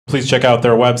please check out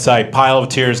their website,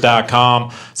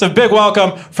 pileoftears.com. So a big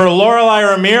welcome for Lorelei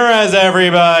Ramirez,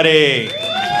 everybody.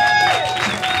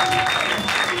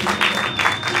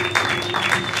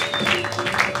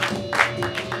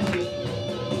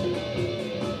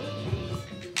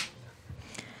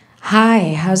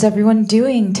 Hi, how's everyone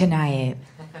doing tonight?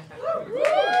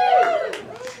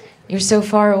 You're so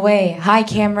far away. Hi,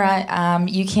 camera.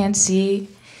 You can't see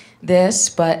this,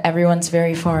 but everyone's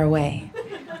very far away.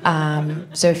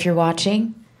 So if you're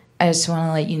watching, I just want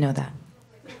to let you know that.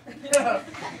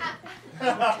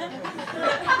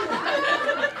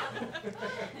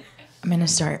 I'm going to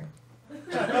start.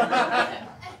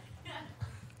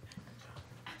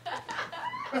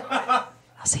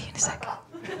 I'll see you in a second.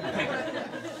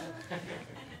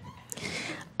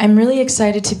 I'm really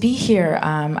excited to be here.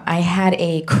 I had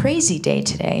a crazy day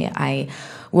today. I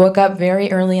woke up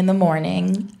very early in the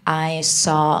morning. I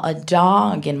saw a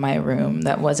dog in my room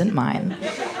that wasn't mine.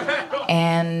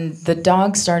 And the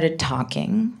dog started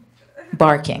barking.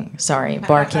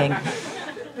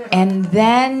 And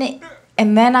then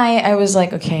I was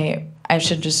like, okay, I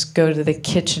should just go to the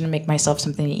kitchen and make myself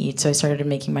something to eat. So I started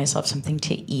making myself something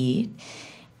to eat.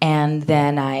 And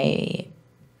then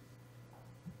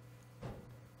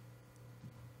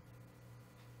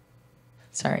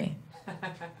Sorry.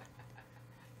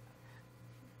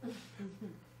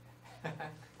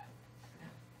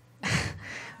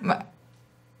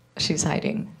 She's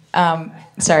hiding.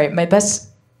 Sorry, my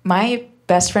best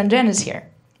friend Jen is here.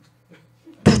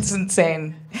 That's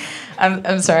insane.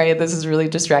 I'm sorry, this is really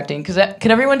distracting.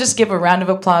 Can everyone just give a round of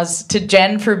applause to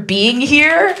Jen for being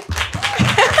here?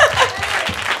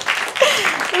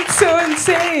 That's so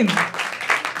insane.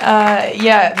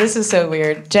 Yeah, this is so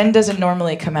weird. Jen doesn't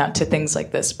normally come out to things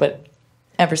like this, but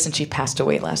ever since she passed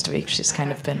away last week, she's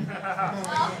kind of been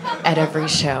at every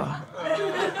show.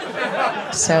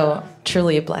 So,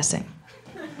 truly a blessing.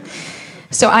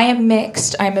 So I am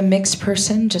mixed. I'm a mixed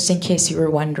person, just in case you were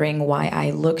wondering why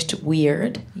I looked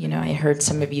weird. You know, I heard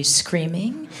some of you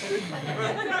screaming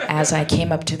as I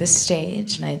came up to the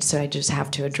stage, and so I just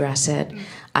have to address it.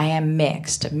 I am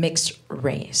mixed, a mixed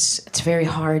race. It's very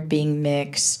hard being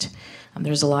mixed.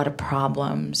 There's a lot of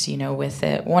problems, you know, with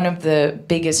it. One of the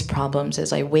biggest problems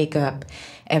is I wake up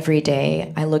every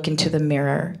day, I look into the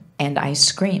mirror, and I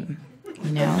scream,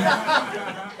 you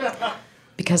know?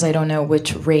 Because I don't know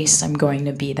which race I'm going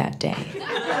to be that day.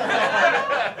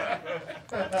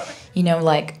 You know,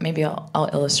 like, maybe I'll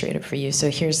illustrate it for you.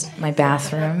 So here's my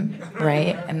bathroom,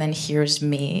 right? And then here's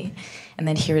me. And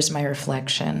then here's my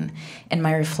reflection. And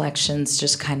my reflection's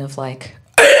just kind of like...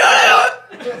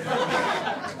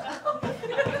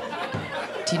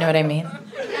 Do you know what I mean?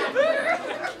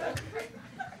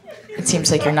 It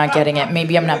seems like you're not getting it.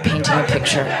 Maybe I'm not painting a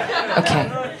picture. Okay.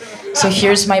 So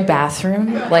here's my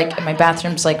bathroom. Like, my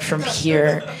bathroom's like from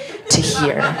here to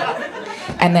here.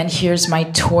 And then here's my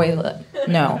toilet.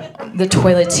 No, the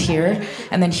toilet's here.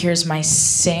 And then here's my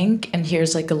sink. And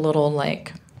here's like a little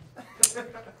like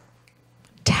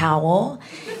towel.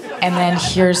 And then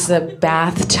here's the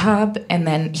bathtub. And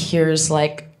then here's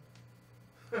like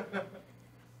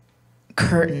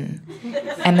curtain.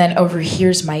 And then over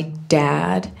here's my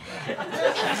dad.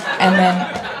 And then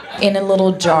in a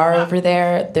little jar over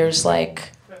there, there's like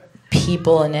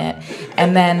people in it.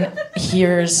 And then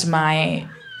here's my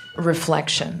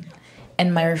reflection.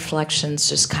 And my reflection's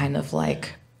just kind of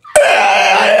like...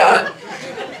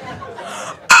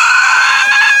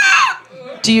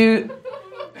 Do you...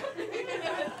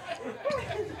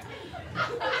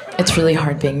 It's really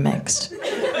hard being mixed,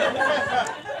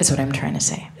 is what I'm trying to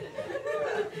say.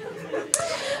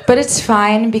 But it's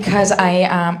fine because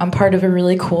I'm part of a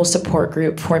really cool support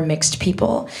group for mixed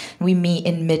people. We meet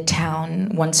in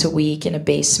Midtown once a week in a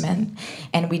basement,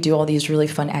 and we do all these really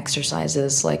fun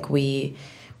exercises. Like we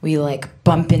like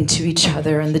bump into each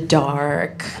other in the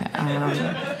dark.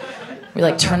 We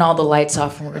like turn all the lights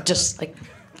off, and we're just like,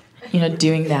 you know,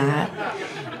 doing that.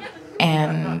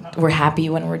 And we're happy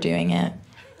when we're doing it.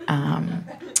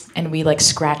 And we like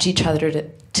scratch each other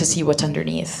to see what's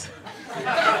underneath.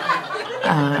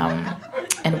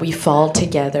 And we fall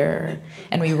together,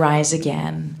 and we rise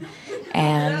again.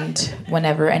 And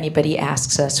whenever anybody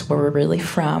asks us where we're really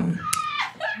from,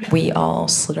 we all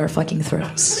slit our fucking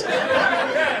throats.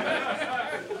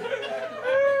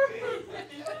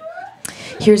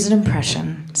 Here's an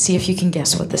impression. See if you can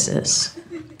guess what this is.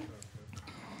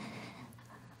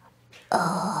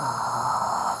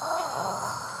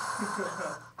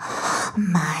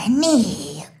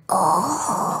 Money.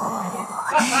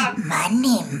 Oh,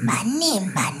 money, money,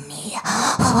 money.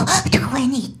 Oh,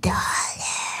 $20.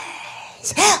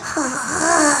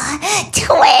 Oh,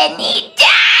 $20.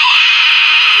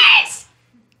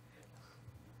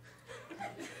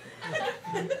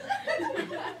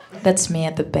 That's me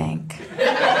at the bank.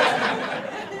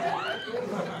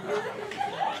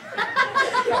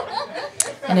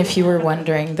 And if you were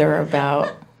wondering, there are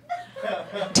about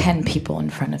 10 people in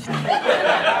front of me.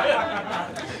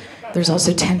 There's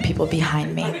also 10 people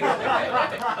behind me.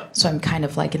 So I'm kind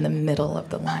of like in the middle of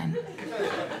the line.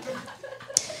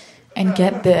 And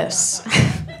get this,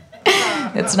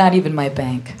 it's not even my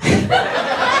bank.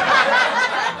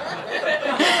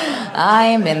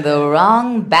 I'm in the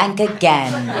wrong bank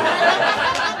again.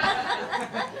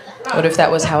 What if that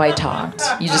was how I talked?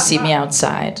 You just see me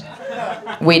outside,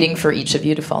 waiting for each of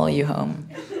you to follow you home.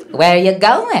 Where are you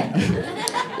going?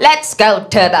 Let's go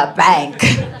to the bank.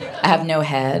 I have no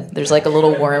head. There's like a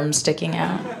little worm sticking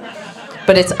out.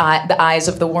 But it's the eyes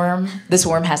of the worm. This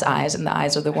worm has eyes, and the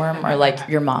eyes of the worm are like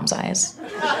your mom's eyes.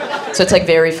 So it's like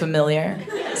very familiar.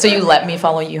 So you let me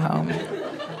follow you home.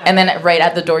 And then right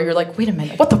at the door, you're like, wait a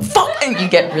minute, what the fuck? And you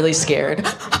get really scared.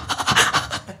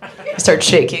 You start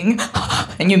shaking,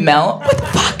 and you melt. What the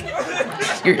fuck?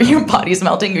 Your body's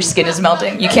melting, your skin is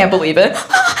melting. You can't believe it.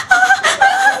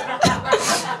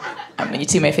 You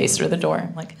see my face through the door.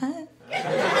 I'm like,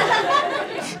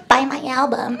 Buy my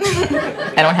album.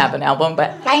 I don't have an album,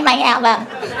 but Buy my album.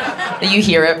 you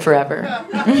hear it forever.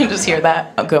 You just hear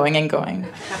that going and going.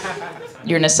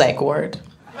 You're in a psych ward.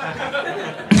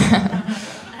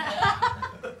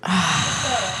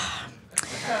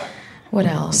 What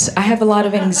else? I have a lot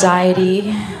of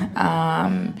anxiety.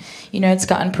 It's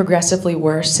gotten progressively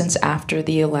worse since after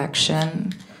the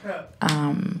election.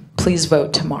 Please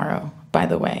vote tomorrow, by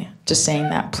the way. Just saying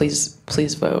that, please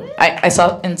vote. I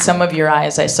saw in some of your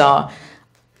eyes, I saw,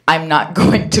 I'm not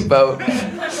going to vote.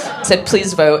 It said,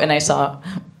 please vote, and I saw,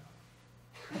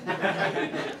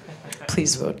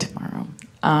 please vote tomorrow.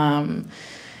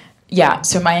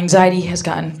 So my anxiety has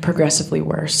gotten progressively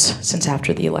worse since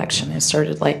after the election. It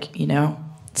started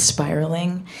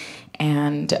spiraling.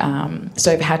 And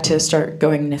so I've had to start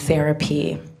going to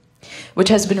therapy, which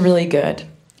has been really good.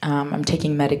 I'm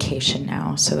taking medication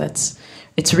now, so it's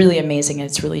really amazing, and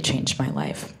it's really changed my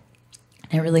life.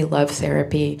 I really love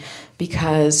therapy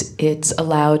because it's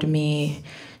allowed me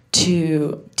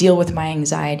to deal with my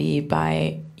anxiety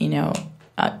by,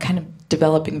 kind of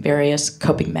developing various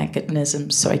coping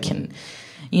mechanisms so I can,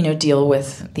 deal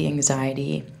with the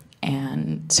anxiety.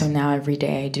 And so now every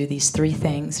day I do these 3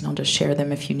 things, and I'll just share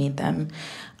them if you need them.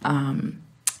 And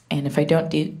if I don't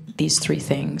do these 3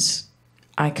 things,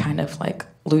 I kind of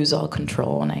lose all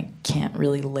control and I can't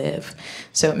really live.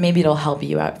 So maybe it'll help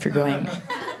you out if you're going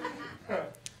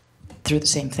through the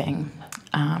same thing.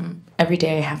 Every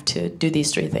day I have to do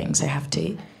these 3 things. I have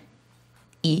to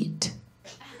eat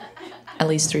at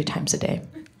least 3 times a day.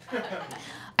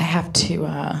 I have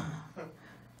to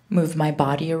move my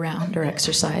body around or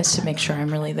exercise to make sure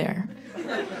I'm really there.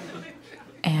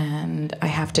 And I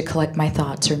have to collect my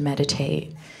thoughts or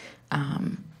meditate,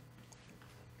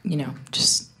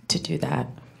 just to do that.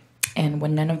 And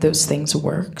when none of those things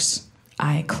works,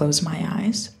 I close my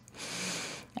eyes,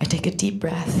 I take a deep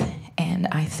breath, and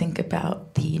I think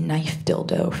about the knife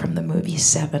dildo from the movie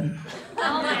Seven.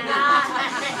 Oh my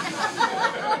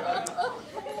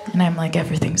God. And I'm like,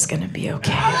 everything's gonna be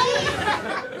okay.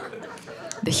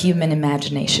 The human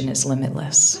imagination is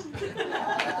limitless.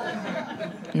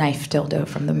 Knife dildo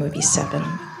from the movie Seven.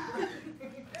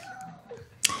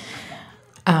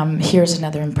 Here's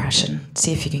another impression.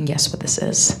 See if you can guess what this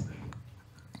is.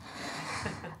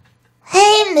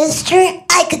 Hey, mister,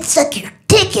 I could suck your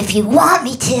dick if you want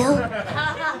me to.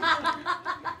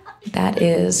 That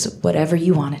is whatever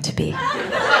you want it to be.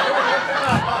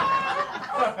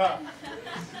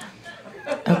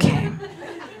 Okay.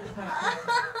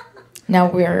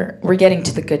 Now we're getting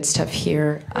to the good stuff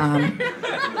here. I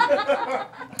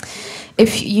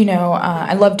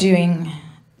love doing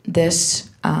this.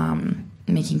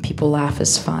 Making people laugh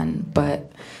is fun,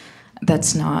 but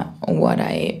that's not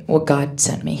what God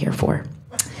sent me here for.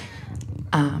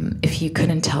 If you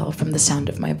couldn't tell from the sound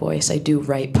of my voice, I do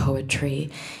write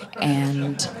poetry,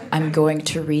 and I'm going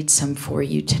to read some for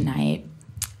you tonight.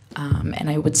 And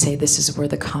I would say this is where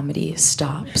the comedy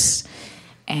stops,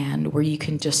 and where you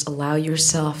can just allow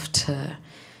yourself to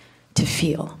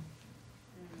feel.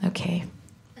 Okay.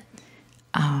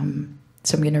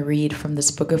 So I'm going to read from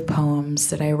this book of poems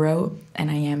that I wrote,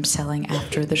 and I am selling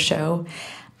after the show.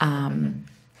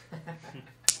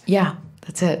 Yeah,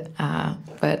 that's it.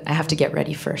 But I have to get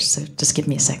ready first, so just give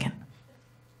me a second.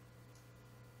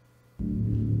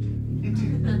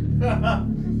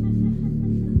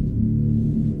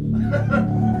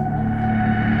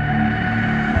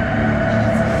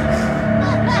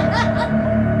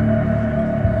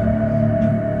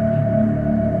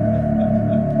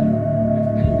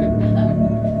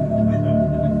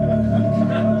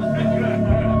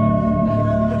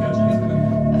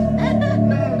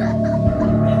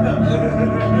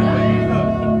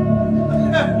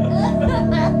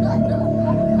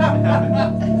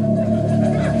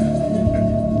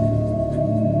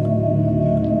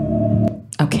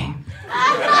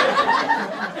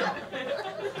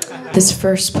 This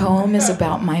first poem is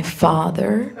about my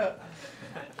father.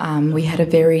 We had a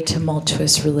very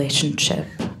tumultuous relationship.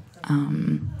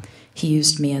 He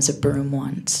used me as a broom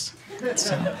once.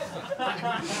 So.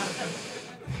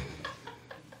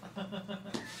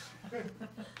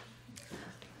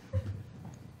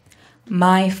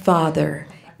 My father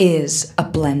is a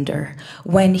blender.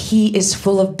 When he is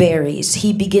full of berries,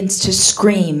 he begins to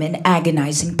scream in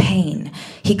agonizing pain.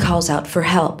 He calls out for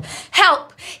help.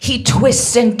 Help! He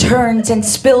twists and turns and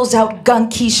spills out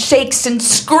gunk. He shakes and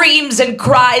screams and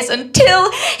cries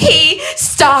until he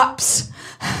stops.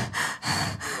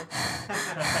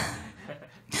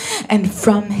 And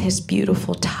from his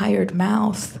beautiful, tired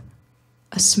mouth,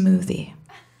 a smoothie.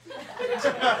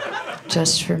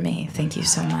 Just for me. Thank you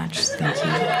so much. Thank you.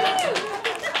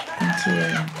 Thank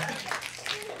you.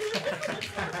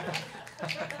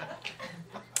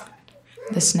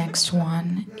 This next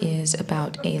one is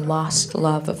about a lost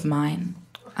love of mine.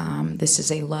 This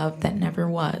is a love that never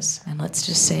was, and let's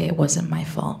just say it wasn't my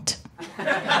fault.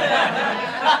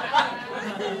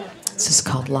 This is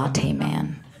called Latte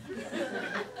Man.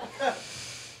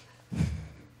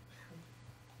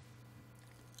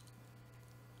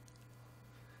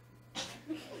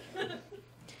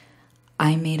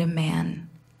 I made a man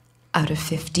out of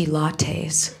 50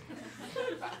 lattes.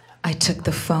 I took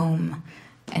the foam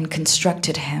and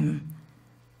constructed him,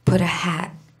 put a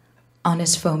hat on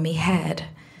his foamy head,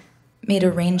 made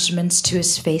arrangements to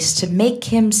his face to make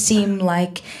him seem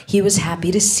like he was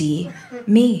happy to see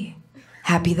me,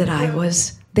 happy that I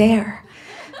was there.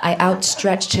 I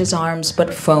outstretched his arms,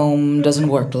 but foam doesn't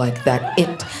work like that.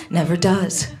 It never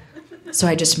does. So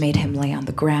I just made him lay on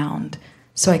the ground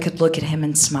so I could look at him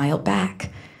and smile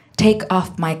back. Take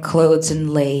off my clothes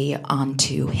and lay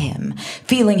onto him,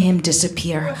 feeling him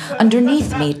disappear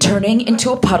underneath me, turning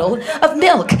into a puddle of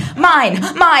milk. Mine,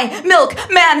 my milk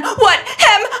man, what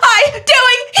am I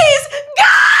doing? He's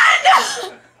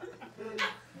gone!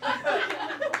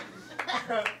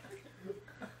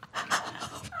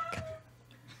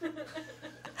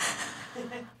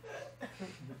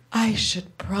 I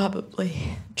should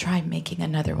probably try making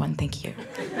another one. Thank you.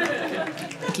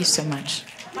 Thank you so much.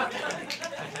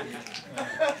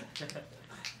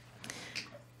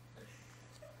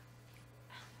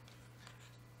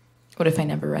 What if I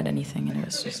never read anything and it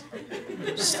was just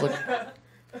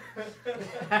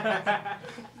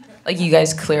like you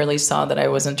guys clearly saw that I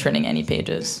wasn't turning any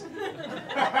pages.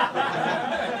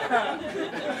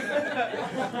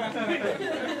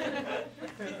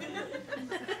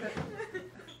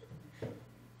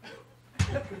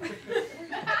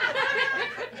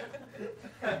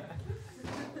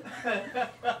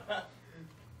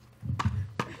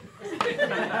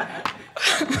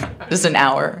 Just an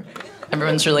hour.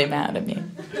 Everyone's really mad at me.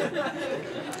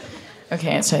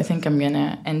 Okay, so I think I'm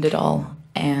gonna end it all.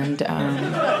 And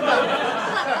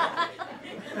a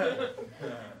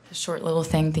short little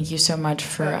thing. Thank you so much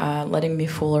for letting me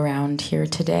fool around here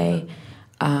today.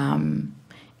 And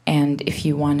if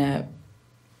you want to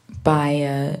buy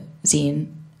a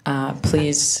zine,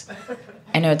 please.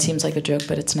 I know it seems like a joke,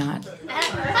 but it's not.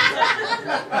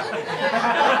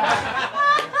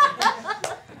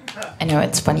 I know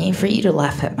it's funny for you to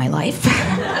laugh at my life.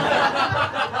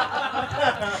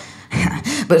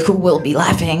 But who will be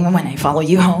laughing when I follow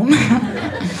you home?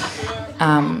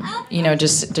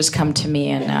 Just come to me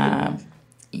and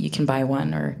you can buy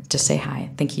one or just say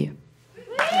hi. Thank you.